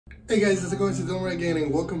Hey guys, how's it going? It's Dilmer again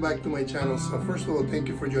and welcome back to my channel. So first of all, thank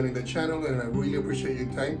you for joining the channel and I really appreciate your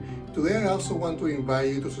time. Today I also want to invite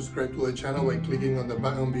you to subscribe to the channel by clicking on the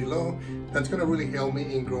button below. That's going to really help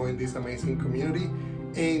me in growing this amazing community.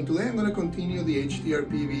 And today I'm going to continue the HDRP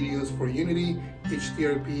videos for Unity.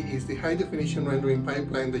 HDRP is the high definition rendering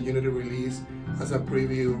pipeline that Unity released as a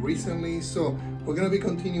preview recently. So we're going to be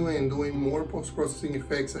continuing and doing more post-processing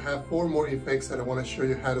effects. I have 4 more effects that I want to show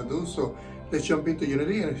you how to do. So let's jump into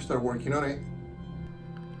Unity and start working on it.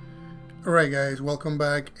 Alright guys, welcome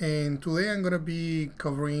back, and today I'm going to be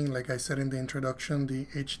covering, like I said in the introduction, the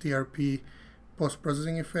HDRP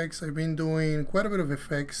post-processing effects. I've been doing quite a bit of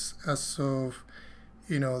effects as of,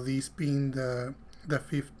 this being the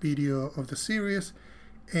 5th video of the series,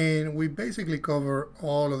 and we basically cover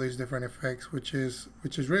all of these different effects, which is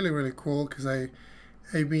really cool, because I've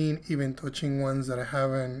been even touching ones that I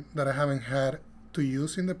haven't had to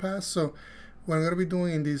use in the past. So what I'm going to be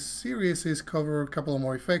doing in this series is cover a couple of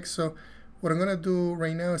more effects. So what I'm going to do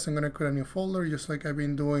right now is I'm going to create a new folder, just like I've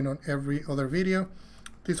been doing on every other video.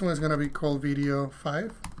 This one is going to be called video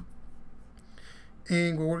 5.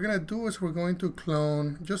 And what we're going to do is we're going to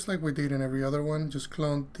clone, just like we did in every other one, just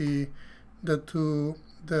clone the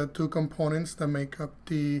two components that make up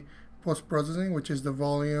the post-processing, which is the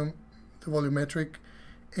volumetric,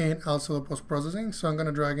 and also the post-processing. So I'm going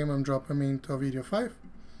to drag him and drop him into video 5.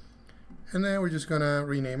 And then we're just going to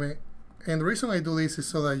rename it. And the reason I do this is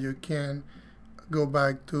so that you can go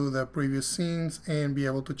back to the previous scenes and be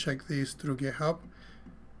able to check these through GitHub.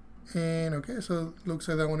 And okay, so it looks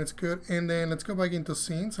like that one is good. And then let's go back into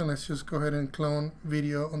scenes and let's just go ahead and clone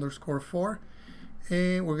video_4.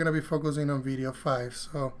 And we're going to be focusing on video 5.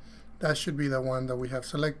 So that should be the one that we have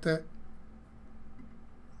selected.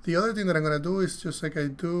 The other thing that I'm going to do is, just like I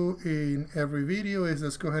do in every video, is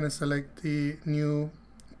let's go ahead and select the new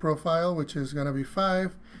profile, which is going to be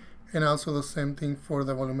 5, and also the same thing for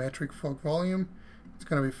the volumetric fog volume. It's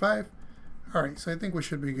going to be 5. Alright, so I think we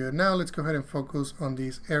should be good. Now let's go ahead and focus on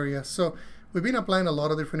these areas. So we've been applying a lot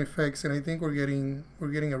of different effects, and I think we're getting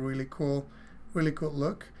a really cool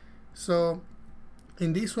look. So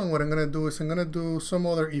in this one, what I'm going to do is I'm going to do some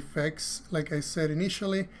other effects, like I said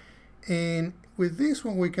initially, and with this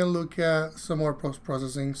one we can look at some more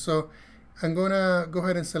post-processing. So I'm going to go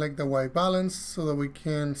ahead and select the white balance so that we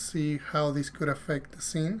can see how this could affect the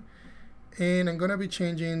scene. And I'm going to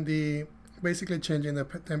be basically changing the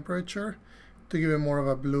temperature to give it more of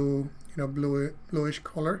a blue, bluish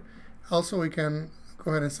color. Also, we can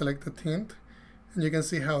go ahead and select the tint, and you can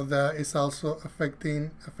see how that is also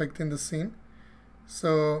affecting the scene.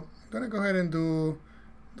 So I'm going to go ahead and do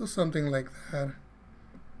something like that.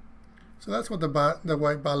 So that's what the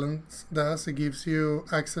white balance does. It gives you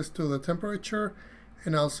access to the temperature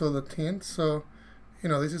and also the tint. So,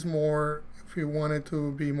 this is more, if you want it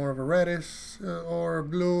to be more of a reddish or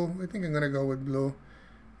blue, I think I'm going to go with blue.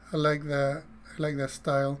 I like that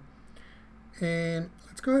style. And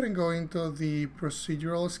let's go ahead and go into the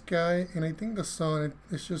procedural sky. And I think the sun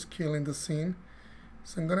is just killing the scene.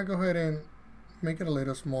 So I'm going to go ahead and make it a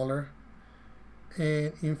little smaller.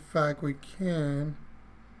 And in fact, we can...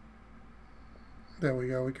 There we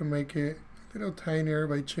go. We can make it a little tinier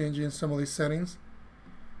by changing some of these settings.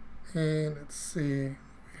 And let's see what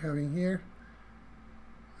we have in here.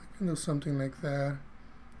 I can do something like that.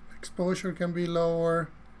 Exposure can be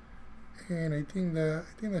lower, and I think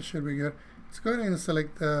that should be good. Let's go ahead and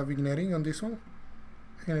select the vignetting on this one.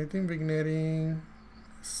 And I think vignetting,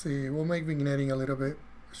 let's see, we'll make vignetting a little bit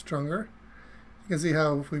stronger. You can see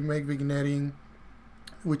how if we make vignetting,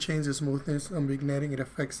 we change the smoothness on vignetting, it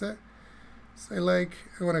affects it. So I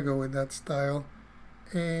want to go with that style.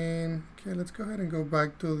 And okay, let's go ahead and go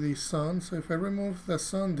back to the sun. So if I remove the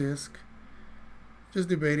sun disk, just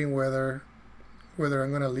debating whether I'm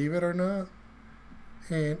going to leave it or not.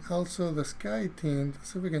 And also the sky tint,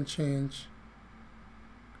 see if we can change.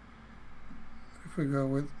 If we go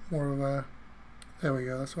with more of a, there we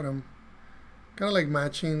go, that's what I'm kind of like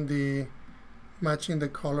matching the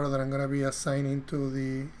color that I'm going to be assigning to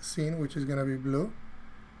the scene, which is going to be blue.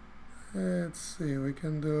 Let's see, we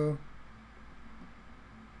can do,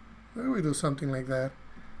 maybe we do something like that.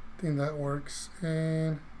 I think that works.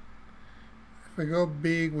 And if I go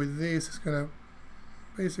big with this, it's gonna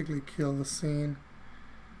basically kill the scene.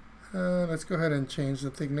 Let's go ahead and change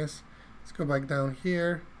the thickness. Let's go back down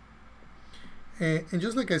here. And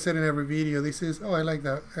just like I said in every video, this is, I like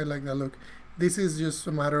that look. This is just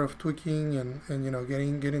a matter of tweaking and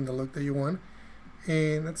getting the look that you want.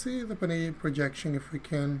 And let's see the projection if we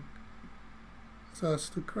can. So as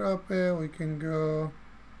to crop it, we can go,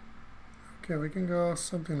 okay, we can go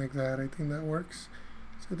something like that. I think that works.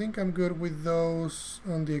 So I think I'm good with those.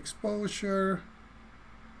 On the exposure,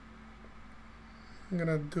 I'm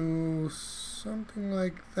gonna do something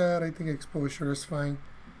like that. I think exposure is fine.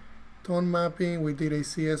 Tone mapping, we did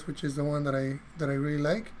ACS, which is the one that I really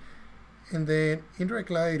like. And then indirect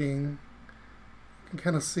lighting, you can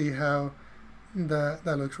kind of see how that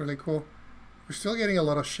looks really cool. We're still getting a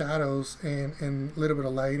lot of shadows and a little bit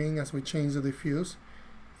of lighting as we change the diffuse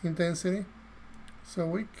intensity. So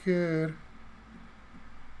we could,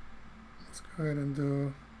 let's go ahead and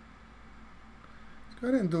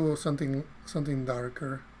do something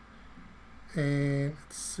darker. And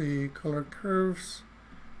let's see, color curves.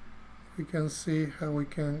 We can see how we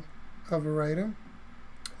can override them.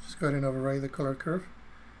 Just go ahead and override the color curve.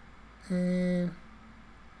 And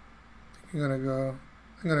I'm gonna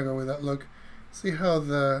go with that look. See how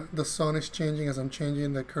the sun is changing as I'm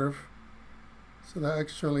changing the curve. So that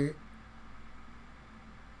actually,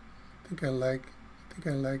 I think I like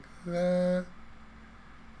that.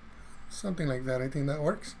 Something like that. I think that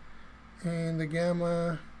works. And the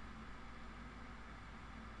gamma,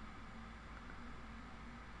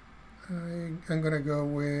 I'm gonna go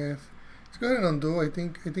with, let's go ahead and undo. I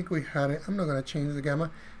think we had it. I'm not gonna change the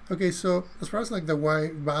gamma. Okay, so as far as like the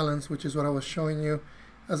white balance, which is what I was showing you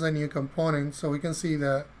as a new component, so we can see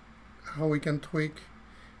that how we can tweak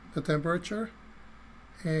the temperature.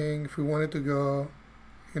 And if we wanted to go,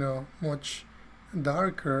 much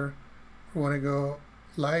darker, we want to go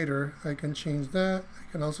lighter, I can change that.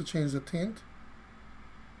 I can also change the tint.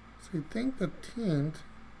 So I think the tint,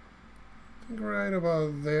 right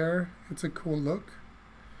about there, it's a cool look.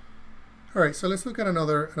 All right, so let's look at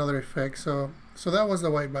another effect. So that was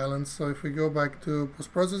the white balance. So if we go back to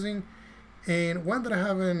post-processing, and one that I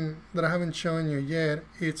haven't shown you yet,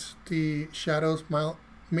 it's the shadows,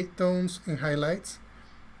 midtones, and highlights.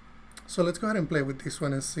 So let's go ahead and play with this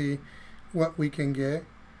one and see what we can get.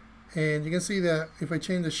 And you can see that if I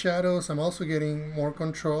change the shadows, I'm also getting more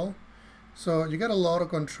control. So you get a lot of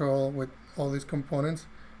control with all these components.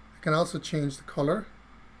 I can also change the color.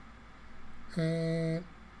 And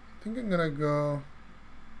I think I'm gonna go,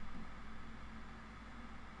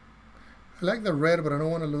 I like the red, but I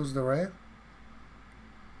don't want to lose the red.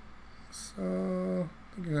 So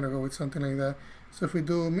I think I'm gonna go with something like that. So if we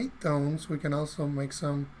do midtones, we can also make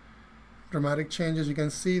some dramatic changes. You can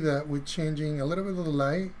see that we're changing a little bit of the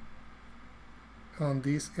light on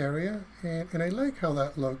this area, and I like how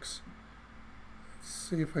that looks. Let's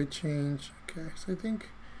see if I change. Okay, so I think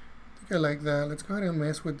I like that. Let's go ahead and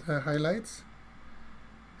mess with the highlights.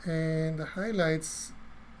 And the highlights,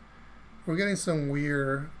 we're getting some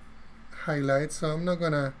weird highlights, so I'm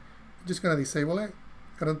just gonna disable it.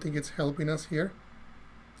 I don't think it's helping us here.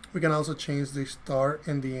 We can also change the start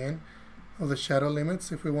and the end of the shadow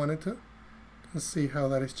limits if we wanted to. Let's see how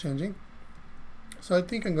that is changing. So I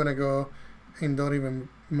think I'm gonna go and don't even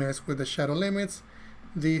mess with the shadow limits.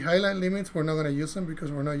 The highlight limits, we're not gonna use them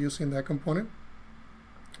because we're not using that component.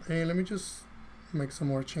 And let me just make some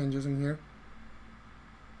more changes in here.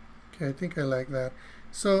 Okay, I think I like that.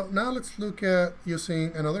 So now let's look at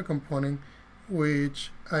using another component,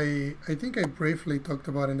 which I think I briefly talked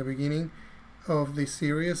about in the beginning of the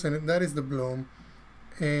series, and that is the bloom.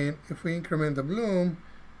 And if we increment the bloom,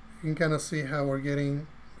 you can kind of see how we're getting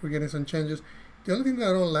some changes. The only thing that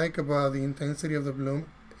I don't like about the intensity of the bloom,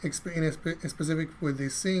 in specific with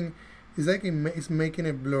this scene, is that it's making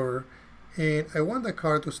it blur, and I want the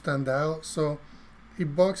car to stand out, so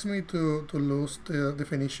it bugs me to lose the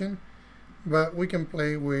definition. But we can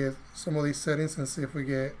play with some of these settings and see if we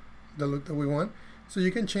get the look that we want. So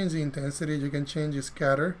you can change the intensity, you can change the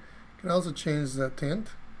scatter, you can also change the tint.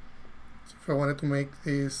 So if I wanted to make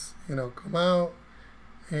this, come out,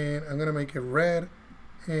 and I'm gonna make it red,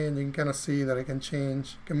 and you can kind of see that I can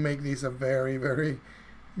make this a very, very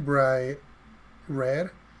bright red.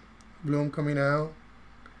 Bloom coming out.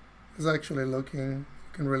 It's actually looking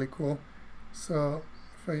really cool. So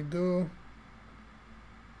if I do,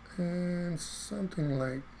 and something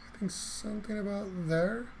like, I think something about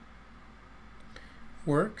there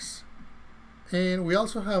works. And we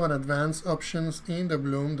also have an advanced options in the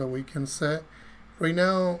bloom that we can set. Right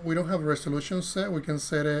now we don't have a resolution set. We can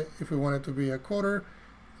set it if we want it to be a quarter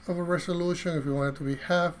of a resolution, if we want it to be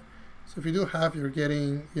half. So if you do half, you're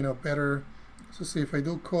getting better. So see, if I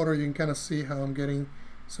do quarter, you can kind of see how I'm getting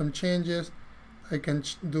some changes. I can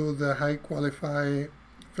do the high qualify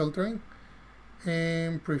filtering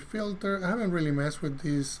and pre-filter. I haven't really messed with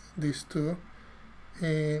these two,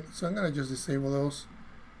 and so I'm gonna just disable those.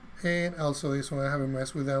 And also this one, I haven't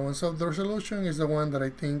messed with that one. So the resolution is the one that I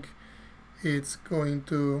think it's going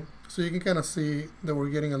to, so you can kind of see that we're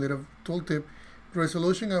getting a little tooltip.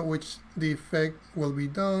 resolution at which the effect will be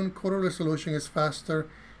done. Color resolution is faster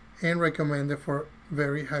and recommended for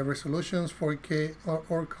very high resolutions, 4K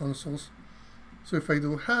or consoles. So if I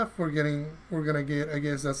do half, we're gonna get, I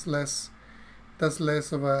guess that's less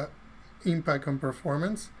of a impact on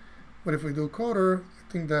performance. But if we do quarter,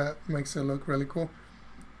 I think that makes it look really cool.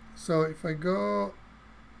 So if I go,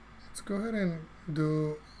 let's go ahead and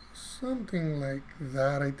do something like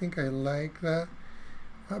that. I think I like that.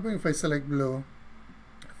 What happens if I select blue?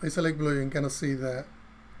 If I select blue, you can kind of see that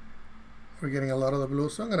we're getting a lot of the blue.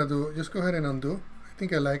 So I'm gonna do, just go ahead and undo. I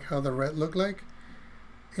think I like how the red look like.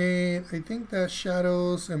 And I think that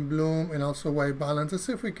shadows and bloom and also white balance. Let's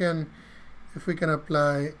see if we can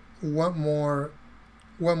apply one more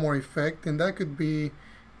effect, and that could be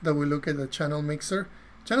that we look at the channel mixer.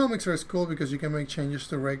 Channel mixer is cool because you can make changes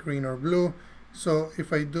to red, green, or blue. So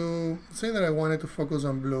if I do, say that I wanted to focus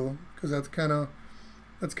on blue, because that's kind of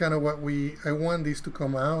what I want these to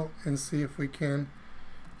come out, and see if we can.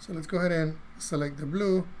 So let's go ahead and select the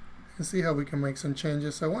blue and see how we can make some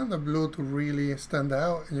changes. So I want the blue to really stand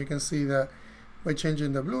out, and you can see that by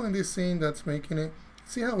changing the blue in this scene, that's making it.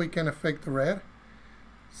 See how we can affect the red.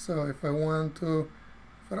 So if I don't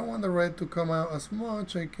want the red to come out as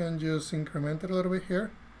much, I can just increment it a little bit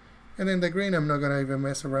here. And then the green I'm not gonna even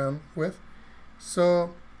mess around with.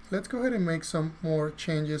 So let's go ahead and make some more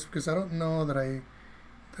changes, because I don't know that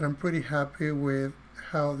I'm pretty happy with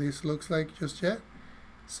how this looks like just yet.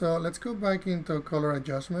 So let's go back into color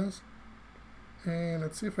adjustments, and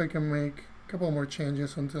let's see if I can make a couple more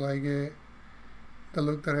changes until I get the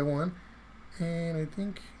look that I want. And I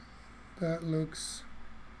think that looks,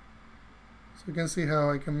 so you can see how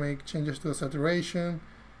I can make changes to the saturation.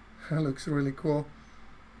 That looks really cool.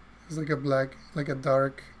 It's like a black, like a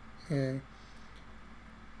dark, like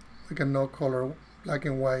a no color, black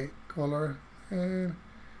and white color. And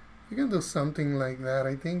you can do something like that.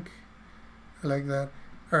 I think I like that.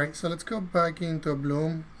 Alright, so let's go back into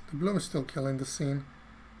bloom. The bloom is still killing the scene.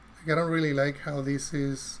 Like, I don't really like how this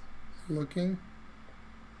is looking.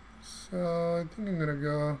 So I think I'm gonna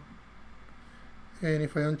go, and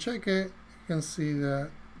if I uncheck it, you can see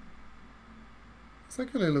that this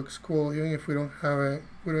actually looks cool, even if we don't have it,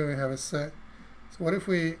 we don't even have it set. So what if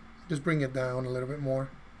we just bring it down a little bit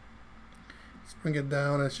more? Let's bring it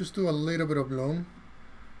down. Let's just do a little bit of bloom.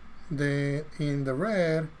 Then in the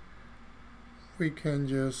red, we can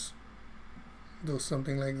just do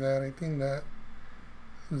something like that. I think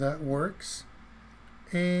that works.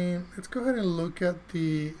 And let's go ahead and look at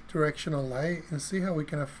the directional light and see how we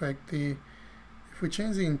can affect the, if we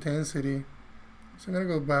change the intensity. So I'm going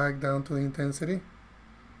to go back down to the intensity,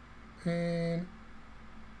 and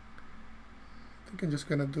I think I'm just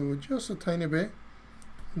going to do just a tiny bit.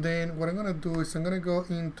 Then what I'm going to do is I'm going to go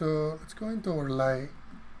into, let's go into our light,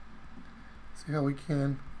 see how we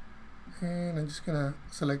can, and I'm just going to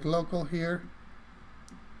select local here,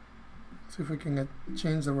 see if we can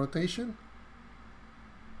change the rotation.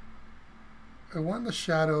 I want the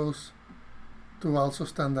shadows to also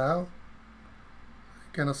stand out.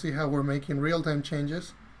 Kind of see how we're making real-time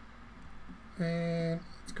changes. And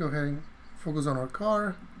let's go ahead and focus on our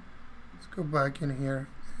car. Let's go back in here,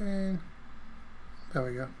 and there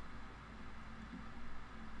we go.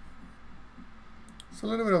 It's a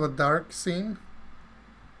little bit of a dark scene,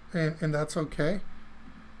 and that's okay.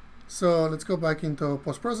 So let's go back into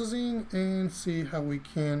post-processing and see how we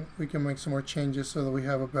can make some more changes so that we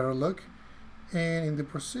have a better look. And in the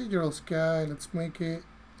procedural sky, let's make it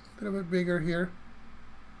a little bit bigger here.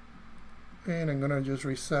 And I'm gonna just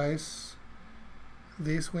resize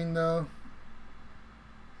this window.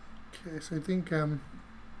 Okay, so I think I'm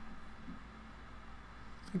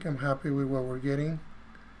happy with what we're getting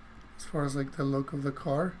as far as like the look of the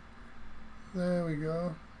car. There we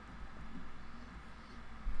go.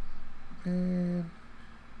 And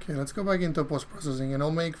okay, let's go back into post-processing, and I'll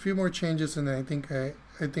make a few more changes, and then I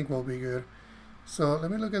think we'll be good. So let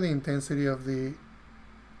me look at the intensity of the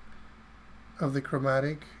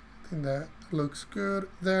chromatic. I think that looks good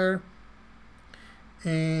there.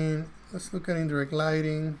 And let's look at indirect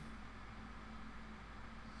lighting.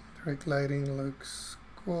 Indirect lighting looks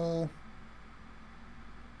cool.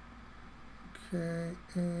 Okay,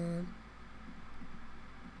 and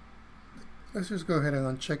let's just go ahead and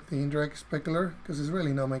uncheck the indirect specular, because it's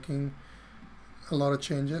really not making a lot of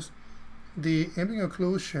changes. The ambient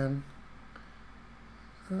occlusion,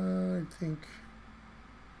 I think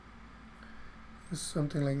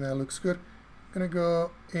something like that looks good. I'm gonna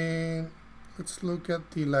go and let's look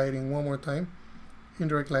at the lighting one more time.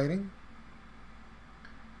 Indirect lighting.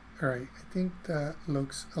 Alright, I think that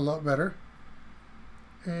looks a lot better.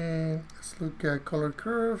 And let's look at color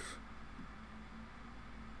curve.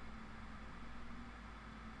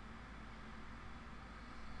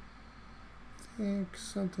 think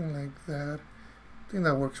something like that. I think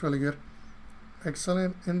that works really good.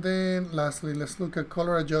 Excellent. And then lastly, let's look at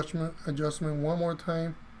color adjustment one more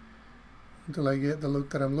time until I get the look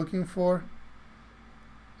that I'm looking for.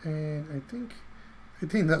 And I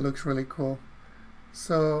think that looks really cool.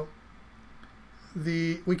 So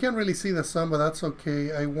we can't really see the sun, but that's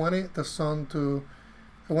okay. I wanted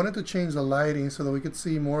to change the lighting so that we could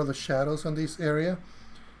see more of the shadows on this area.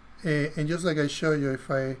 And just like I showed you, if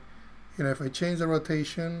I change the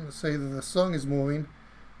rotation, say that the sun is moving,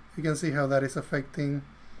 you can see how that is affecting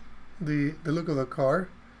the look of the car,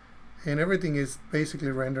 and everything is basically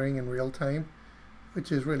rendering in real time,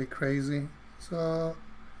 which is really crazy. So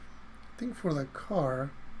I think for the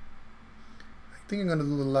car, I think I'm gonna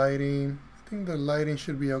do the lighting. I think the lighting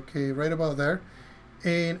should be okay right about there,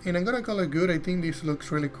 and I'm gonna call it good. I think this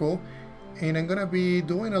looks really cool, and I'm gonna be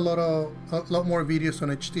doing a lot more videos on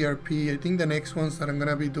HDRP. I think the next ones that I'm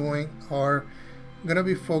gonna be doing are gonna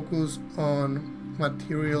be focused on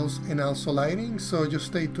materials and also lighting, so just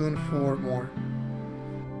stay tuned for more.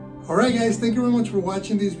 Alright guys, thank you very much for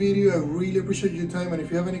watching this video. I really appreciate your time, and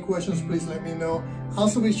if you have any questions, please let me know.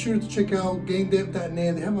 Also be sure to check out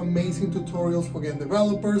gamedev.net. They have amazing tutorials for game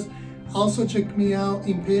developers. Also check me out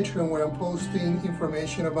in Patreon, where I'm posting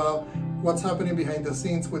information about what's happening behind the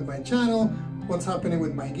scenes with my channel, what's happening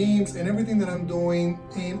with my games, and everything that I'm doing,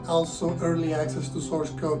 and also early access to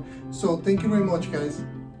source code. So thank you very much guys.